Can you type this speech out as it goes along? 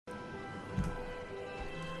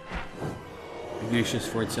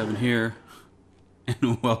Ignatius47 here,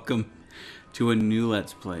 and welcome to a new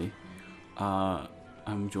Let's Play.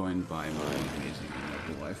 I'm joined by my amazing and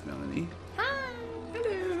lovely wife, Melanie. Hi!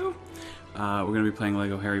 Hello! We're going to be playing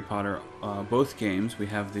Lego Harry Potter, both games. We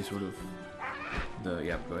have the sort of,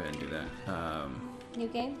 yep, go ahead and do that. New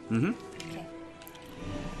game? Mm-hmm. Okay.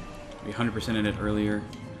 We 100%ed it earlier.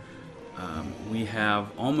 We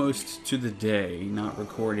have almost to the day not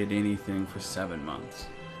recorded anything for 7 months.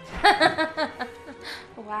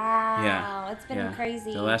 Wow, Yeah, it's been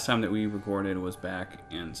crazy. The last time that we recorded was back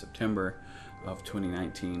in September of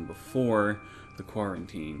 2019, before the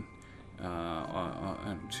quarantine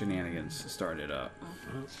shenanigans started up.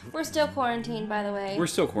 We're still quarantined, by the way. We're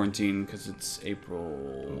still quarantined because it's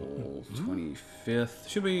April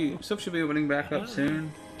 25th. Stuff should be opening back up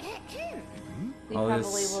soon. We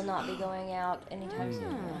probably will not be going out anytime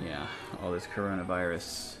soon. Yeah, all this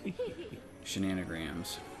coronavirus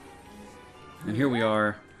shenanigans. And here we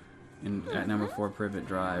are at number 4 Privet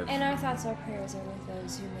Drive. And our thoughts, our prayers are with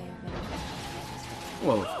those who may have been affected.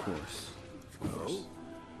 Well, of course.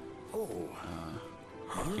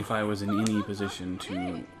 If I was in any position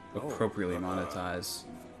to appropriately monetize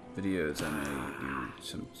videos, I may do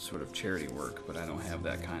some sort of charity work, but I don't have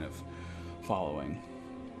that kind of following.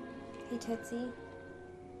 Hey, Tootsie.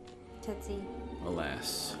 Tootsie.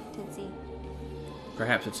 Alas. Tootsie.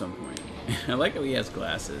 Perhaps at some point. I like how he has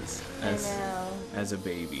glasses as a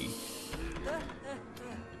baby.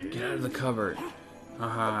 Get out of the cupboard.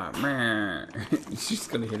 Haha. Meh. She's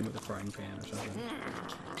gonna hit him with a frying pan or something.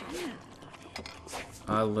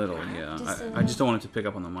 A little, yeah. I just don't want it to pick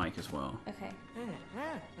up on the mic as well. Okay.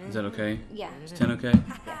 Is that okay? Yeah. Is 10 okay?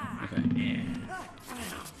 Yeah. Okay.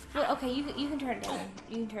 Well, okay, you can turn it down.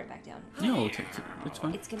 You can turn it back down. No, it's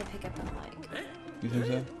fine. It's gonna pick up on the mic. You think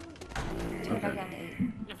so? Turn it back down to 8.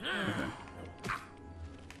 Okay.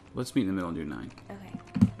 Let's meet in the middle and do 9. Okay.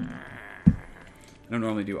 I don't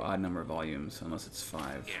normally do odd number volumes unless it's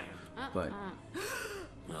 5, but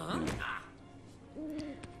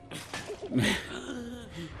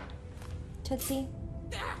Tootsie.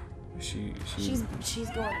 She's going to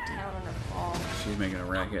town on her paw. She's making a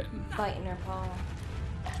racket. Biting her paw.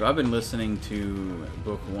 So I've been listening to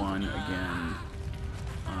book 1 again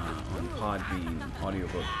on Podbean,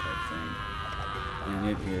 audiobook type thing, and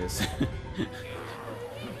it is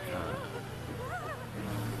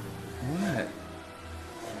what?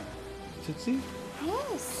 Tootsie?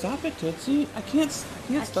 Yes. Stop it, Tootsie! I can't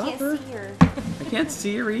stop her. See her. I can't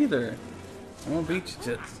see her either. I won't beat you,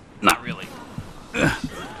 Toots. Not really.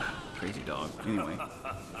 Crazy dog. Anyway.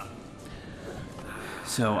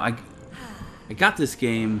 So I got this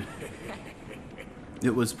game.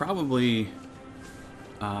 It was probably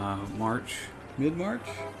mid-March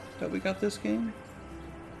that we got this game.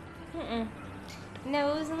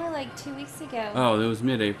 No, it was only like 2 weeks ago. Oh, it was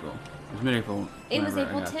mid-April. It was mid-April. It was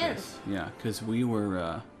April 10th. Yeah, because we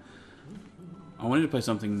were. I wanted to play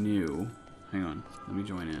something new. Hang on, let me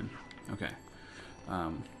join in. Okay.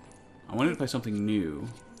 I wanted to play something new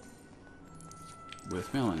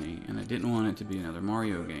with Melanie, and I didn't want it to be another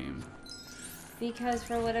Mario game. Because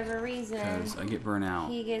for whatever reason, Because I get burnt out.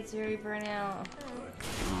 He gets very burnt out.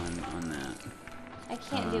 On that. I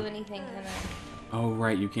can't do anything kind of. Oh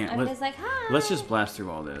right, you can't. I'm just like, hi. Let's just blast through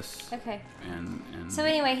all this. Okay. And so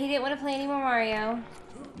anyway, he didn't want to play any more Mario.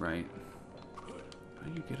 Right. How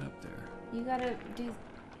do you get up there? You gotta do.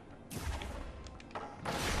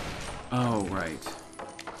 Oh right.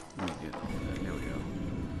 Let me get. There we go.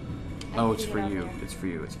 Oh, it's for you. It's for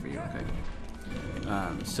you. It's for you. Okay.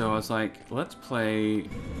 So I was like, let's play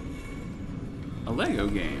a Lego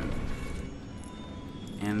game.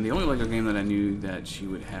 And the only Lego game that I knew that she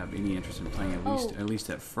would have any interest in playing, at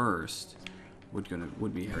least at first,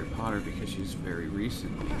 would be Harry Potter, because she's very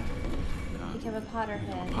recently become a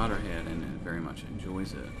Potterhead. And very much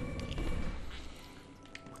enjoys it.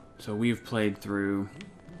 So we've played through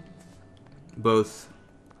both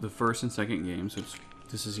the first and second games. So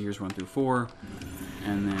this is years 1 through 4,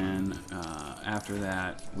 and then after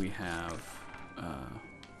that we have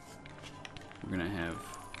we're gonna have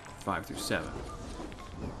 5 through 7.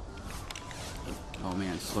 Oh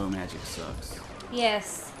man, slow magic sucks.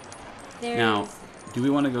 Yes. Now, do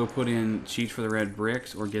we want to go put in cheat for the red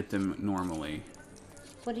bricks or get them normally?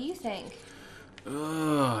 What do you think? Ugh,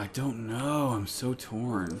 I don't know. I'm so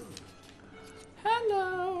torn.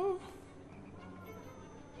 Hello.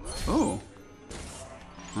 Oh.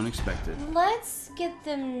 Unexpected. Let's get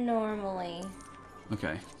them normally.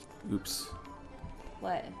 Okay. Oops.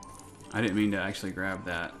 What? I didn't mean to actually grab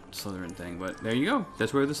that Slytherin thing, but there you go.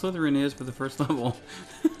 That's where the Slytherin is for the first level.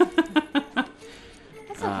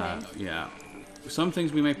 That's okay. Yeah. Some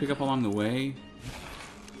things we may pick up along the way,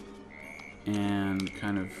 and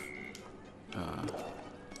kind of,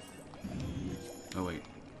 oh wait,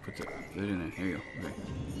 put it in there. There you go. Okay.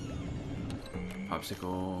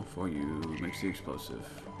 Popsicle for you, mix the explosive.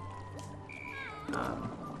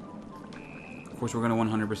 Of course, we're going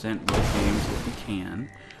to 100% both games if we can.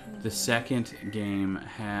 The second game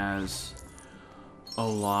has a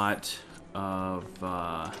lot of,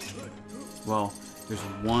 well, there's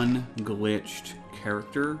one glitched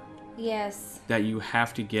character. Yes. That you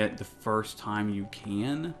have to get the first time you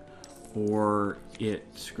can, or it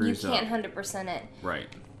screws up. You can't 100% it. Right.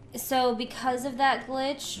 So because of that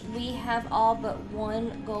glitch, we have all but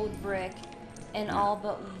one gold brick and all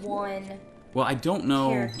but one Well, I don't know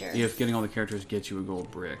character. if getting all the characters gets you a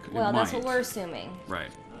gold brick. Well, that's what we're assuming.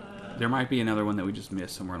 Right. There might be another one that we just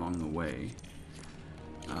missed somewhere along the way.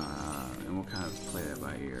 And we'll kind of play that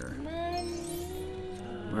by ear. Money.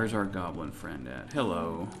 Where's our goblin friend at?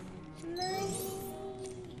 Hello. Money.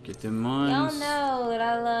 Get them mines. Y'all know that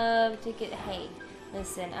I love to get... Hey,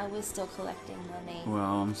 listen, I was still collecting money.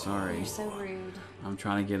 Well, I'm sorry. You're so rude. I'm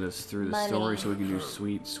trying to get us through the story so we can do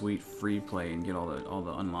sweet, sweet free play and get all the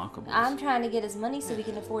unlockables. I'm trying to get us money so we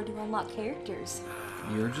can afford to unlock characters.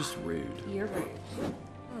 You're just rude. You're rude.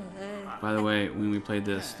 By the way, when we played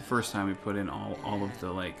this the first time, we put in all of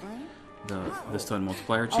the like the stud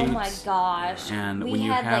multiplier cheats. Oh my gosh! And we when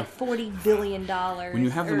you had have like $40 billion. when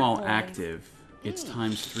you have them all coins. active, it's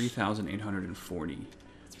times 3,840.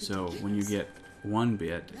 So when you get one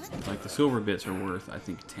bit, like the silver bits are worth I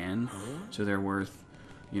think 10, so they're worth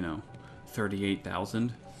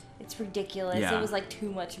 38,000. It's ridiculous. Yeah. It was like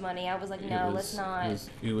too much money. I was like, no, let's not.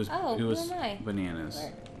 It was Oh, it was who am I? bananas.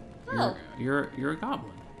 Oh, You're a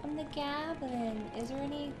goblin. I'm the goblin. Is there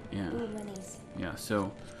any? Yeah. Ooh, monies. Yeah.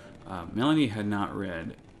 So Melanie had not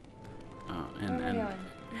read, Where am I and going?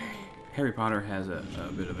 Harry Potter has a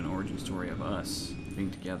bit of an origin story of us being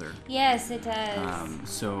together. Yes, it does.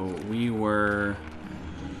 So we were.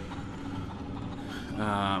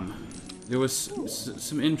 There was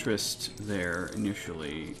some interest there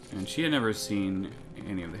initially, and she had never seen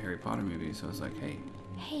any of the Harry Potter movies. So I was like, "Hey,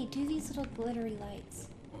 Hey, do these little glittery lights.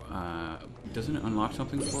 doesn't it unlock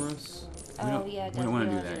something for us?" Oh, yeah, it We don't want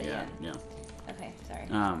to does. do that We yet. don't Yeah. Okay, sorry.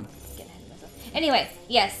 Getting ahead of myself. Anyway,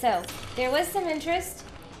 yes, so there was some interest,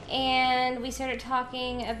 and we started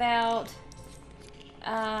talking about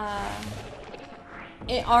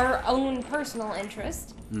our own personal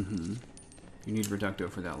interest. Mm-hmm. You need Reducto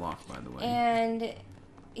for that lock, by the way. And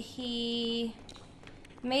he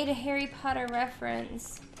made a Harry Potter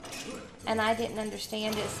reference, and I didn't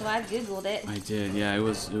understand it, so I Googled it. I did, yeah. It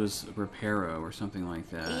was Reparo or something like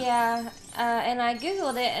that. Yeah, and I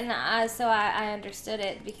Googled it, and I understood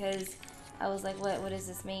it because I was like, what does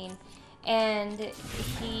this mean? And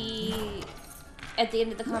he, at the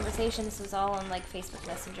end of the conversation, this was all on like Facebook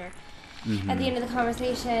Messenger. Mm-hmm. At the end of the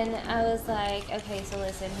conversation, I was like, okay, so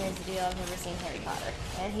listen, here's the deal. I've never seen Harry Potter.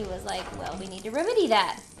 And he was like, well, we need to remedy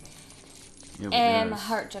that. Yeah, And my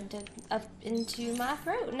heart jumped up into my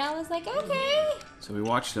throat. And I was like, okay. So we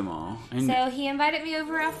watched them all. And So he invited me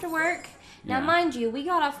over after work. Now, Yeah. mind you, we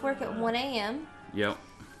got off work at 1 a.m. Yep.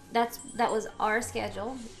 That was our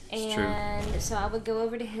schedule. It's true. And so I would go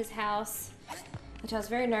over to his house, which I was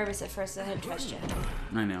very nervous at first. I didn't trust you.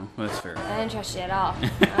 I know. Well, that's fair. I didn't trust you at all.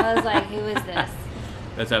 I was like, who is this?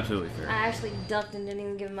 That's absolutely fair. I actually ducked and didn't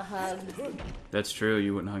even give him a hug. That's true.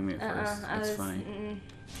 You wouldn't hug me at first. I That's was, funny.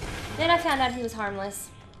 Then I found out he was harmless.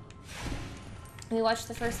 We watched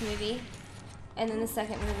the first movie, and then the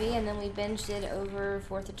second movie, and then we binged it over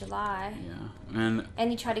 4th of July. Yeah.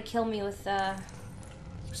 And he tried to kill me with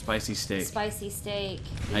spicy steak. spicy steak.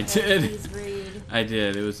 I because did. He's rude. I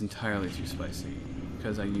did. It was entirely too spicy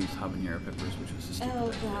because I used habanero peppers, which was stupid.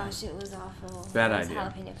 Oh gosh, it was awful. Bad It was idea.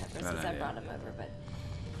 jalapeno peppers Bad since I idea. brought them over, but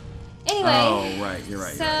anyway. Oh, right. You're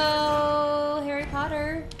right. So you're right. Harry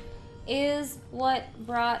Potter is what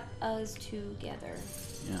brought us together.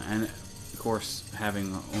 Yeah, and of course,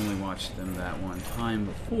 having only watched them that one time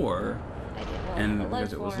before, I didn't really and have a love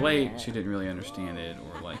because it was for late, it. she didn't really understand it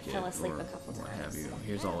or like it fell asleep or a couple what times. have you.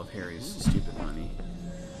 Here's all of Harry's stupid money.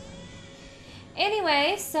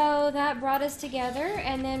 Anyway, so that brought us together,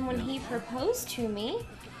 and then when he proposed to me,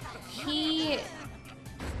 he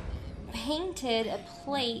painted a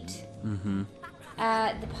plate Mm-hmm.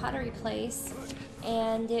 at the pottery place,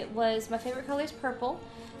 and it was, my favorite color is purple,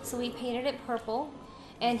 so we painted it purple,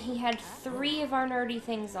 and he had 3 of our nerdy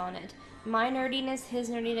things on it. My nerdiness, his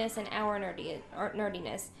nerdiness, and our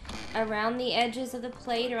nerdiness. Around the edges of the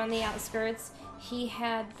plate, around the outskirts, he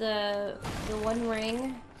had the one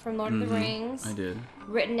ring from Lord of the Rings. I did.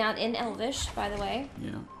 Written out in Elvish, by the way.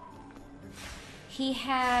 Yeah. He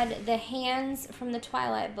had the hands from the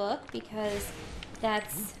Twilight book because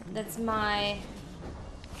that's my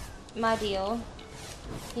deal.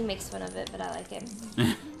 He makes fun of it, but I like it.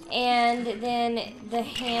 And then the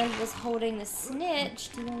hand was holding the snitch.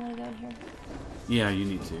 Do you want to go in here? Yeah, you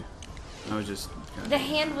need to. I was just... The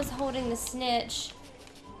hand was holding the snitch,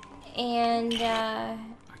 and I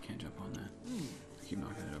can't jump on that. I keep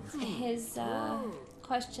knocking it over. his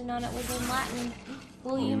question on it was in Latin.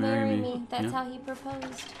 Will you marry me? That's Yeah. how he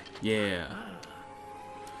proposed. Yeah.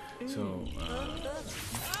 So,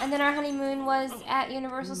 And then our honeymoon was at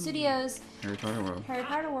Universal Studios. Harry Potter World. Harry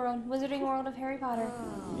Potter World. Wizarding World of Harry Potter.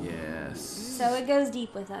 Yes. So it goes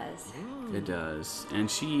deep with us. It does. And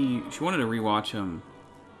she wanted to rewatch them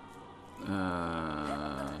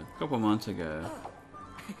a couple months ago.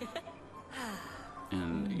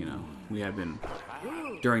 And, you know, we have been,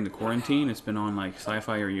 during the quarantine, it's been on like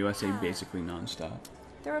Sci-Fi or USA basically nonstop.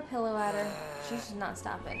 Throw a pillow at her. She's just not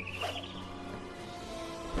stopping.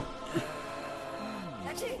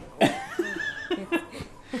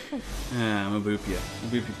 I'm a boopy.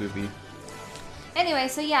 Boopy. Anyway,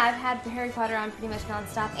 so yeah, I've had Harry Potter on pretty much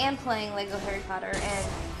nonstop and playing Lego Harry Potter, and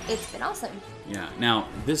it's been awesome. Yeah. Now,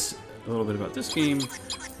 a little bit about this game.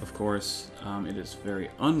 Of course, it is very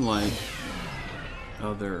unlike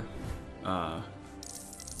other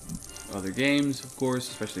games, of course,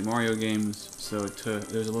 especially Mario games. So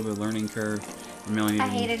there's a little bit of learning curve. And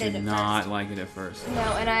Melanie did not like it at first. No,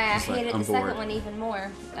 and I hated the second bored. one even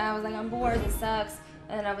more. I was like, I'm bored. This sucks.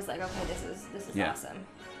 And then I was like, okay, this is awesome.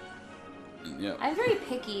 Yeah. I'm very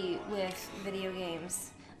picky with video games.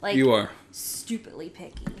 Like, You are. stupidly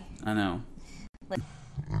picky. I know. Like,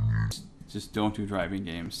 Just don't do driving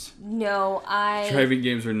games. no, Driving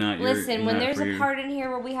games are not your. Listen, when there's a part in here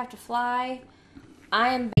where we have to fly,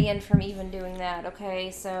 I am banned from even doing that. Okay,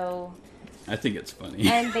 so. I think it's funny.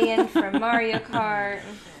 I'm banned from Mario Kart.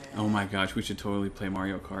 Oh my gosh, we should totally play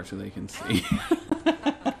Mario Kart so they can see.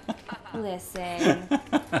 Listen.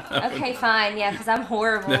 Okay, fine. Yeah, because I'm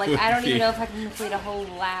horrible. That Like, would I don't be- even know if I can complete a whole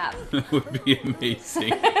lap. That would be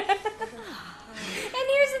amazing. And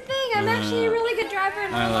here's the thing, I'm actually a really good driver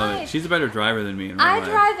in I real love life. it. She's a better driver than me in real I life.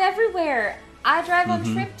 drive everywhere. I drive on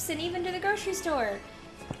trips and even to the grocery store.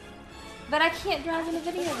 But I can't drive in a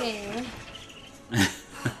video game.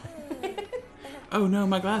 Oh no,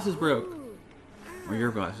 my glasses broke. Or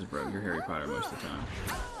your glasses broke. You're Harry Potter most of the time.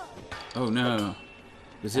 Oh no.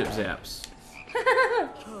 The zip zaps.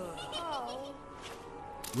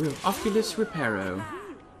 Real Oculus Reparo.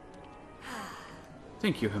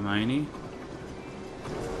 Thank you, Hermione.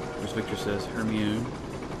 As Victor says, Hermione.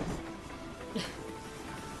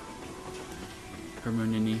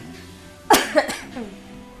 Hermione.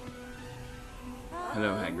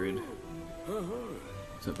 Hello, Hagrid.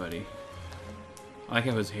 What's up, buddy? I like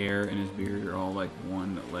how his hair and his beard are all like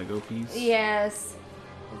one Lego piece. Yes.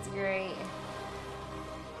 It's great.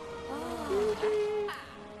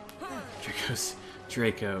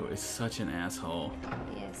 Draco is such an asshole.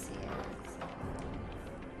 Yes, he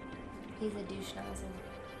is. He's a douche nozzle.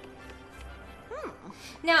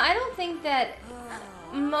 Now, I don't think that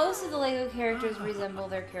most of the Lego characters resemble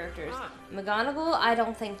their characters. McGonagall, I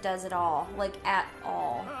don't think does it all. Like, at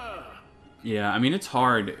all. Yeah, I mean, it's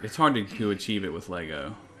hard. It's hard to achieve it with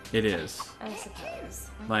Lego. It is. I suppose.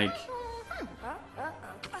 Like,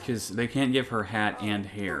 because they can't give her hat and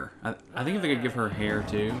hair. I think if they could give her hair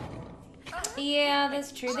too. Yeah,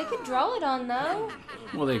 that's true. They could draw it on, though.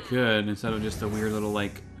 Well, they could, instead of just the weird little,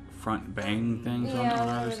 like, front bang things on the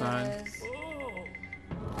other side.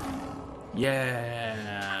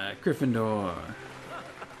 Yeah, Gryffindor.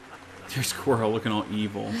 There's Squirrel looking all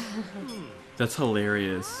evil. That's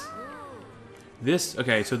hilarious.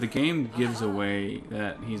 Okay, so the game gives away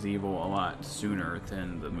that he's evil a lot sooner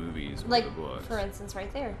than the movies or Like, the books. for instance,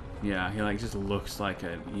 right there. Yeah, he like just looks like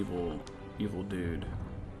an evil dude.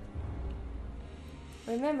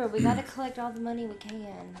 Remember, we gotta collect all the money we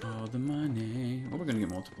can. All the money. Well, we're gonna get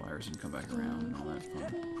multipliers and come back around and all that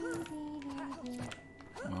fun.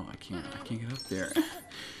 Well, I can't get up there.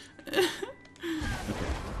 Okay.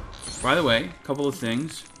 By the way, a couple of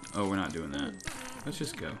things. Oh, we're not doing that. Let's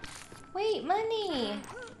just go. Wait, money!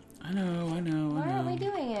 I know. Why aren't we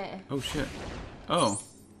doing it? Oh shit. Oh.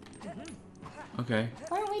 Okay.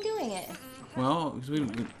 Why aren't we doing it? Well,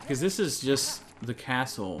 because this is just the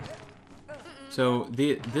castle. So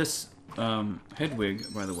this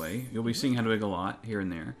Hedwig, by the way, you'll be seeing Hedwig a lot here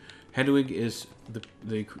and there. Hedwig is the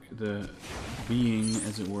being,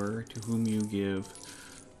 as it were, to whom you give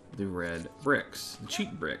the red bricks, the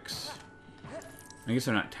cheat bricks. I guess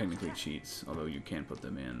they're not technically cheats, although you can put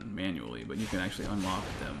them in manually, but you can actually unlock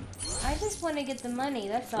them. I just want to get the money,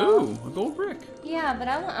 that's all. Ooh, a gold brick. Yeah, but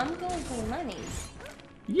I'm going for the monies.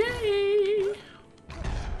 Yay!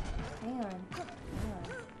 Hang on.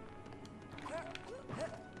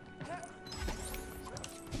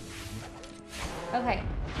 Okay,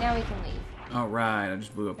 now we can leave. All right, I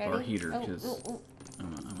just blew up Ready? our heater Oh, because oh, oh.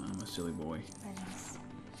 I'm a silly boy. Monies.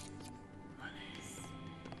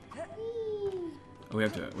 Oh, we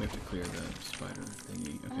have to clear the spider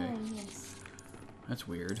thingy. Okay, Oh, yes. that's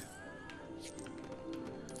weird.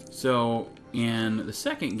 So in the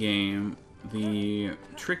second game, the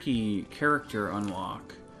tricky character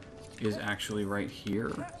unlock is actually right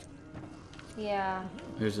here. Yeah.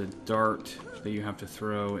 There's a dart that you have to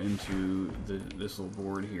throw into this little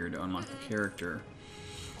board here to unlock the character.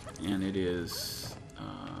 And it is,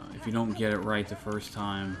 if you don't get it right the first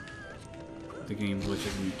time, the game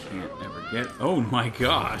glitches and you can't ever get it. Oh my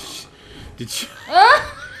gosh! Did you...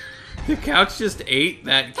 The couch just ate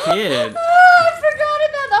that kid! Oh, I forgot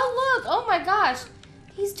about that. Oh, look! Oh my gosh!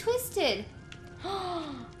 He's twisted!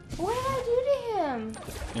 What did I do to him?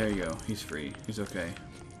 There you go. He's free. He's okay.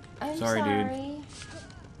 I'm Sorry, dude.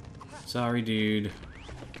 Sorry, dude.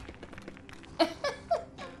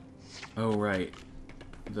 Oh, right.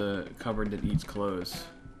 The cupboard that eats clothes.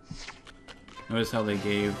 Notice how they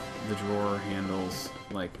gave the drawer handles,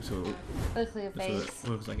 like, so Look at your face. it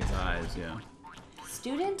looks like his eyes, yeah.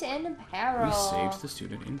 Student in apparel. He saves the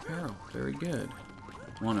student in peril. Very good.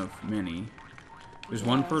 One of many. There's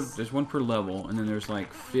one per level, and then there's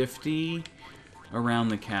like 50 around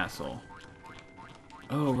the castle.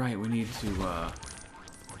 Oh right, we need to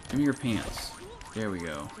give me your pants. There we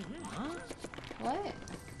go. What?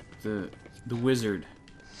 The wizard.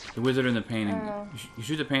 The wizard in the painting. Oh. You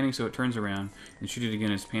shoot the painting so it turns around, and shoot it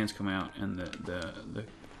again, his pants come out, and the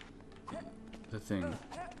thing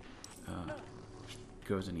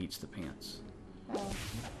goes and eats the pants. Oh.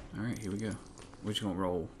 Alright, here we go. We're just gonna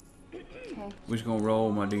roll. Okay. We're just gonna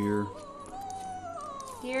roll, my dear.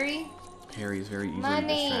 Harry? Harry is very easily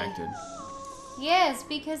Money. distracted. Yes,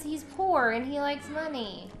 because he's poor and he likes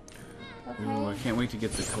money. Okay. Ooh, I can't wait to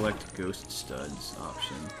get the collect ghost studs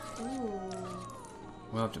option. Ooh.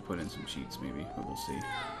 We'll have to put in some cheats maybe, but we'll see.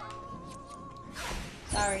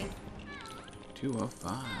 Sorry.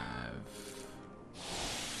 205.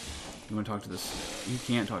 You want to talk to this? You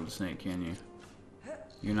can't talk to Snake, can you?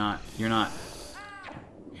 You're not.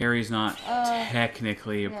 Harry's not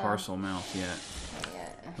technically a no. parcel mouth yet. Not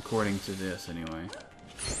yet. According to this, anyway.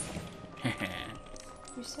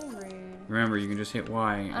 You're so rude. Remember, you can just hit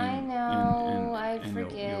Y and, I know, I and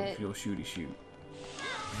forget. You'll shooty shoot.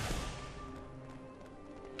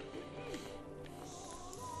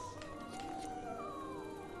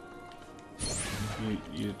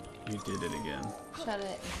 You did it again. Shut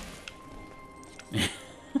it.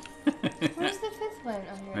 Where's the fifth one?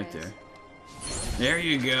 Oh, here Right it is. there. There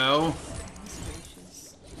you go.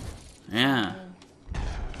 Gracious. Yeah.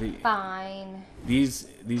 Fine. These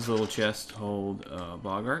little chests hold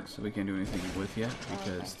bogart, so we can't do anything with yet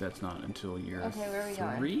because that's not until year Okay, where are we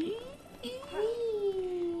going? 3.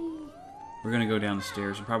 Whee! We're gonna go down the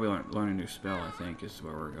stairs and probably learn a new spell. I think is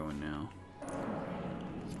where we're going now.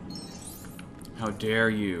 How dare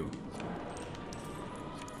you?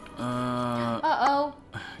 Uh-oh.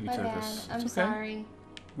 You My took bad. us. I'm It's okay. sorry.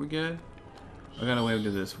 We're good. I gotta wave to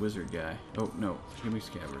this wizard guy. Oh no, give me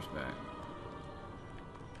Scabbers back.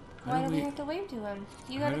 Why do we have to wave to him?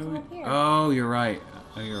 You How gotta do come we- up here. Oh, you're right.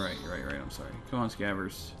 Oh, you're right. You're right. I'm sorry. Come on,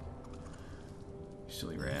 Scabbers. You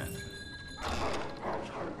silly rat.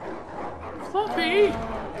 Fluffy. Okay.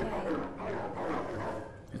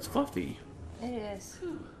 It's Fluffy. It is.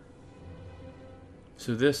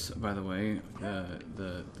 So this, by the way,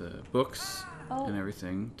 the books and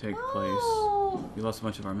everything take place. We lost a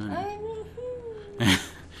bunch of our money.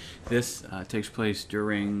 This takes place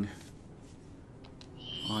during.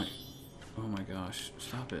 Oh my gosh!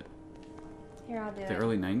 Stop it. Here, I'll do The it.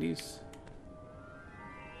 early 90s?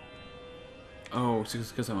 Oh, it's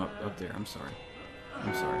because I'm up there. I'm sorry.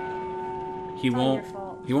 I'm sorry. He It's all won't. your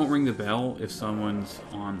fault. He won't ring the bell if someone's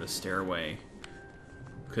on the stairway,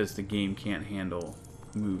 because the game can't handle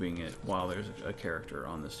moving it while there's a character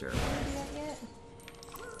on the stairway. Not yet.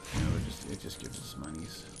 You know, it just gives us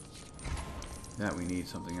monies that we need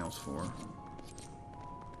something else for.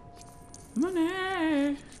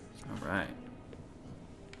 Money. All right.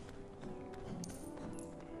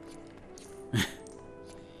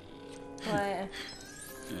 What?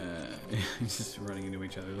 Just running into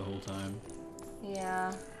each other the whole time.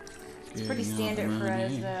 Yeah. It's Getting pretty all the standard for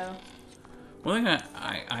us, money. though. One thing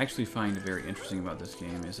I actually find very interesting about this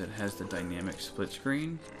game is it has the dynamic split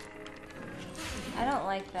screen. I don't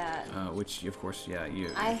like that. Which, of course, yeah, you...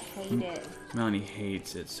 I hate it. Melanie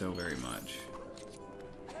hates it so very much.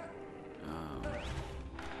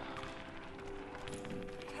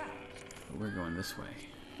 We're going this way.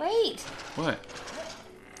 Wait! What?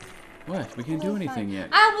 What? We can't do anything yet.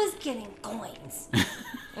 I was getting coins.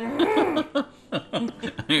 I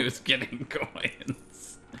was getting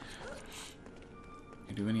coins.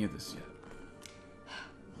 Can't do any of this yet.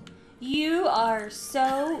 You are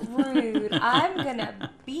so rude. I'm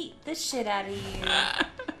gonna beat the shit out of you.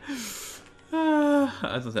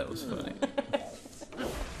 I thought that was funny.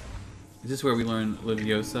 Is this where we learn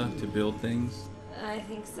LeviOsa to build things? I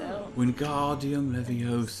think so. Wingardium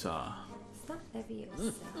LeviOsa. It's not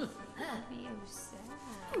LeviOsa. LeviOsa.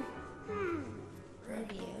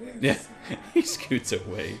 LeviOsa. Yeah, he scoots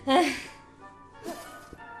away.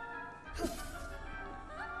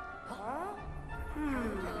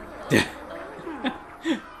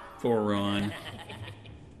 Poor Ron.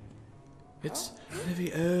 It's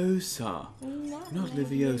LeviOsa, not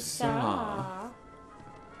LeviOsa.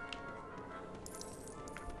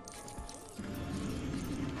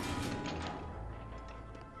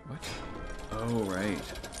 What? Oh,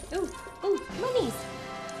 right. Ooh, ooh, minis!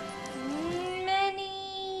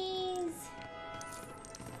 Minis!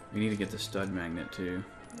 We need to get the stud magnet, too.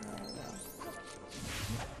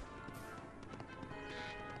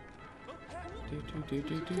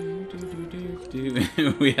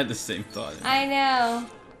 We had the same thought. I know.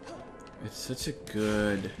 It's such a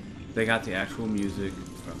good... They got the actual music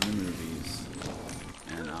from the movies,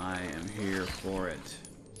 and I am here for it.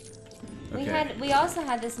 Okay. We also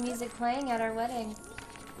had this music playing at our wedding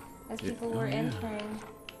as people were entering.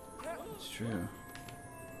 It's true.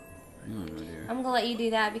 Hang on, my dear. I'm gonna let you do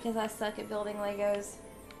that because I suck at building Legos.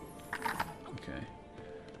 Okay.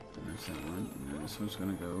 And there's that one. And then this one's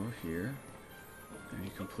gonna go over here. And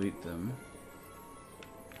you complete them.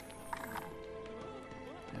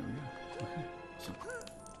 There we go. Okay. So,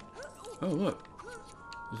 oh, look.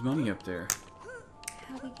 There's money up there.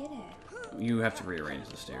 How do we get it? You have to rearrange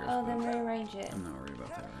the stairs. Oh, then rearrange it. I'm not worried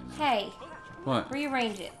about that right now. Hey. What?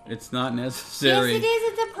 Rearrange it. It's not necessary. Yes, it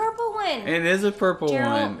is. It's a purple one. It is a purple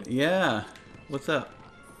Gerald. one. Yeah. What's up?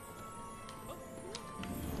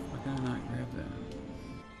 Why can I not grab that?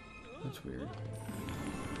 That's weird.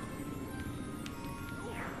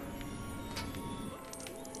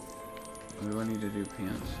 What do I need to do?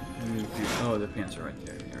 Pants. I need pants. Oh, the pants are right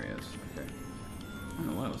there. There he is. Okay. I don't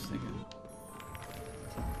know what I was thinking.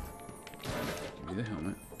 Give you the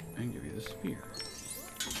helmet and give you the spear.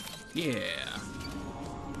 Yeah.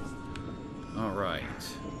 All right.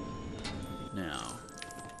 Now,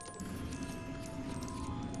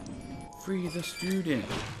 free the student.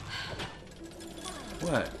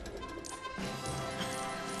 What?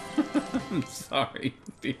 I'm sorry,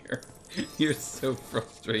 dear. You're so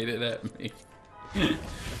frustrated at me.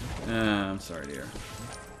 I'm sorry, dear.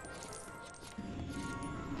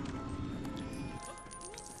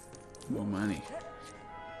 More money.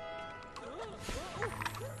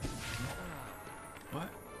 What?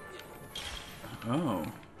 Oh.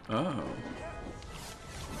 Oh.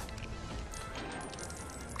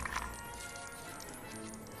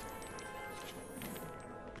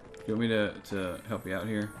 You want me to help you out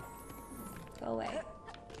here? Go away.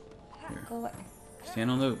 Here. Go away.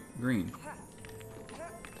 Stand on the green.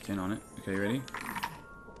 Stand on it. Okay, you ready?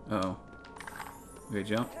 Uh-oh. Okay,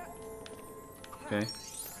 jump. Okay.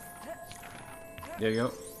 There you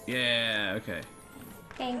go. Yeah, okay.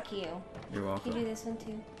 Thank you. You're welcome. Can you do this one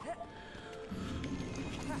too?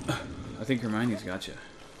 I think Hermione's got you.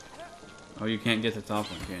 Oh, you can't get the top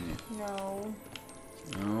one, can you? No.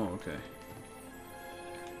 Oh, okay.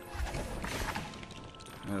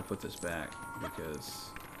 I gotta put this back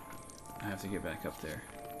because I have to get back up there.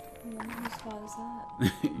 Whose spot is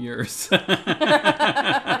that? Yours.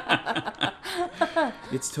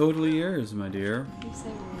 It's totally yours, my dear. You're so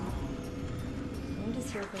rude. I'm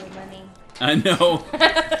just here for the money. I know.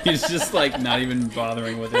 He's just like not even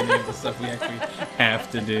bothering with any of the stuff we actually have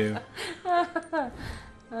to do.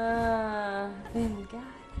 Then God.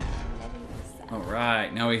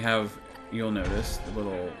 Alright, now we have, you'll notice, the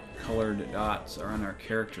little colored dots are on our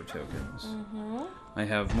character tokens. Mm-hmm. I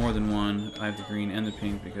have more than one. I have the green and the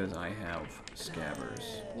pink because I have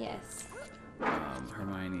scabbers. Yes.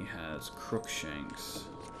 Hermione has Crookshanks,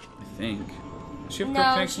 I think. Does she have No,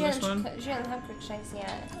 Crookshanks she in this one? doesn't have Crookshanks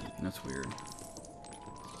yet. That's weird.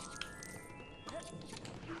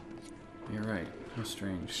 You're right. How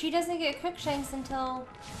strange. She doesn't get Crookshanks until...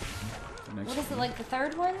 The next What is it, one. like the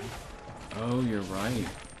third one? Oh, you're right.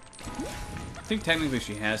 I think technically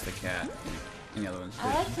she has the cat. And the other ones.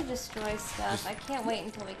 I like to destroy stuff. I can't wait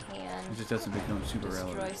until we can. It just doesn't become super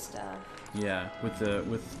relevant. Destroy stuff. Yeah, with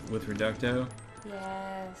Reducto.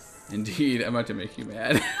 Yes. Indeed, I'm about to make you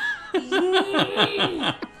mad.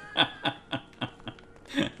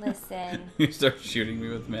 Listen. You start shooting me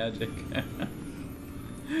with magic.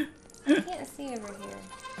 I can't see over here.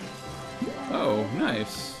 Oh,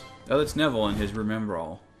 nice. Oh, that's Neville and his Remember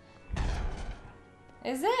All.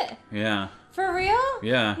 Is it? Yeah. For real?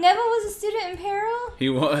 Yeah. Neville was a student in peril? He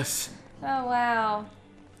was. Oh, wow.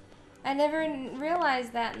 I never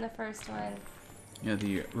realized that in the first one. Yeah,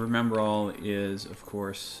 the Remember All is, of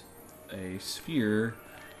course, a sphere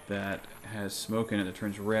that has smoke in it that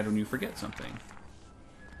turns red when you forget something.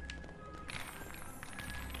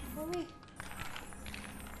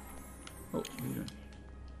 Oh, what are you doing?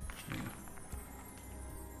 There you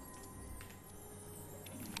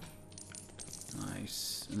go.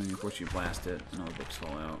 Nice. And then, of course, you blast it, and all the books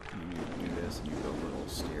fall out. And then you do this, and you go over little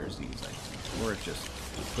stairs, these, I think. Or it just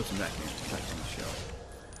puts them back on the shelf.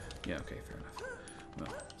 Yeah, okay, fair enough.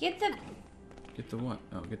 Well, Get the... get the what?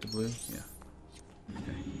 Oh, get the blue? Yeah.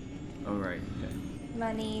 Okay. Oh, right, okay.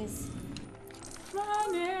 Monies.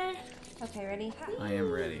 Money! Okay, ready? I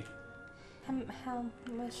am ready. How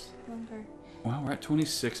much longer? Well, we're at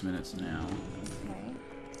 26 minutes now. Okay.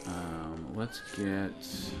 Let's get...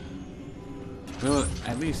 Well,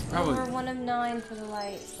 at least probably... We're 1 of 9 for the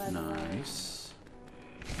lights, by the way. Nice.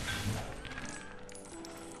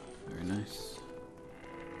 Very nice.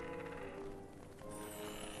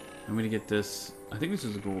 I'm gonna get this... I think this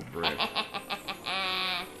is a gold brick.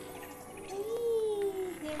 Whee!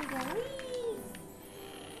 Here we go. Whee!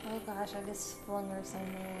 Oh gosh, I just flung her so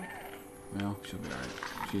mad. Well, she'll be alright.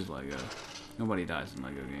 She's Lego. Nobody dies in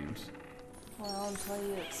Lego games. Well, until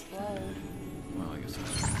you explode. Well, I guess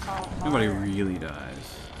that's... Fall Nobody apart. really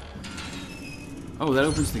dies. Oh, that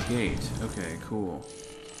opens the gate. Okay, cool.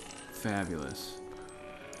 Fabulous.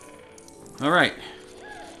 Alright.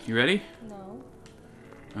 You ready? No.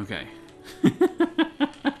 Okay.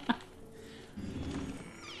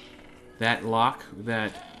 That lock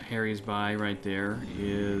that Harry's by right there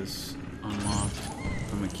is unlocked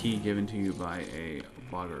from a key given to you by a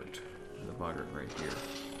boggart. The boggart right here.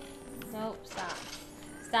 Nope, stop.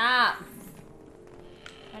 Stop!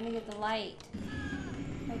 Trying to get the light.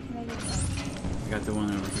 Why can't I get that? I got the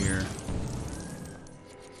one over here.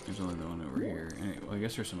 There's only the one over here. And, well, I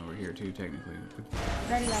guess there's some over here too, technically.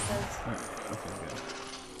 Already got those. Oh, okay, good.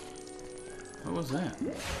 What was that?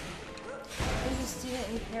 There's a student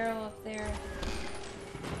in peril up there.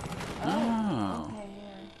 Oh. Okay,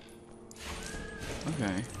 yeah.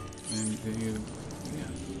 Okay. And did you... Yeah.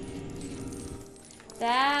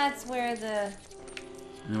 That's where the...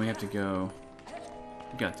 And then we have to go...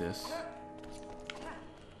 You got this.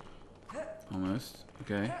 Almost.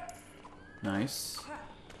 Okay. Nice.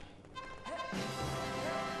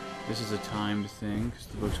 This is a timed thing, because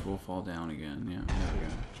the books will fall down again. Yeah, there we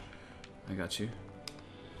go. I got you.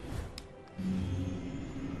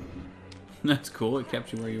 That's cool, it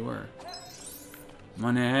kept you where you were.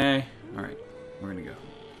 Money! Alright, we're gonna go.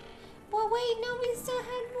 Well, wait, no, we still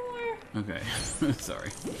had more. Okay,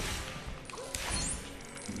 sorry.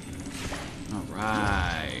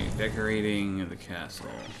 Alright, decorating the castle.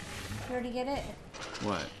 You already get it?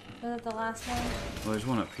 What? Was it the last one? Well, there's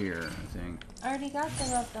one up here, I think. I already got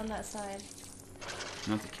them up on that side.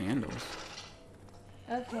 Not the candles.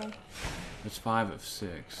 Okay. It's 5 of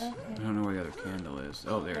 6. Okay. I don't know where the other candle is.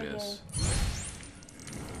 Oh, there it Okay. is.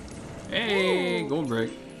 Hey, Ooh. gold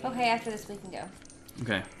brick. Okay, after this we can go.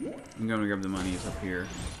 Okay, I'm going to grab the money. It's up here.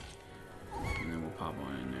 And then we'll pop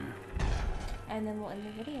one in there. And then we'll end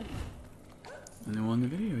the video. And then we'll end the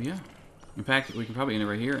video, yeah. In fact, we can probably end it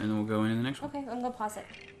right here, and then we'll go into the next one. Okay, I'm gonna pause it.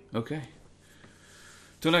 Okay.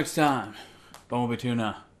 Till next time, Bumblebee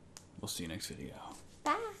Tuna. We'll see you next video.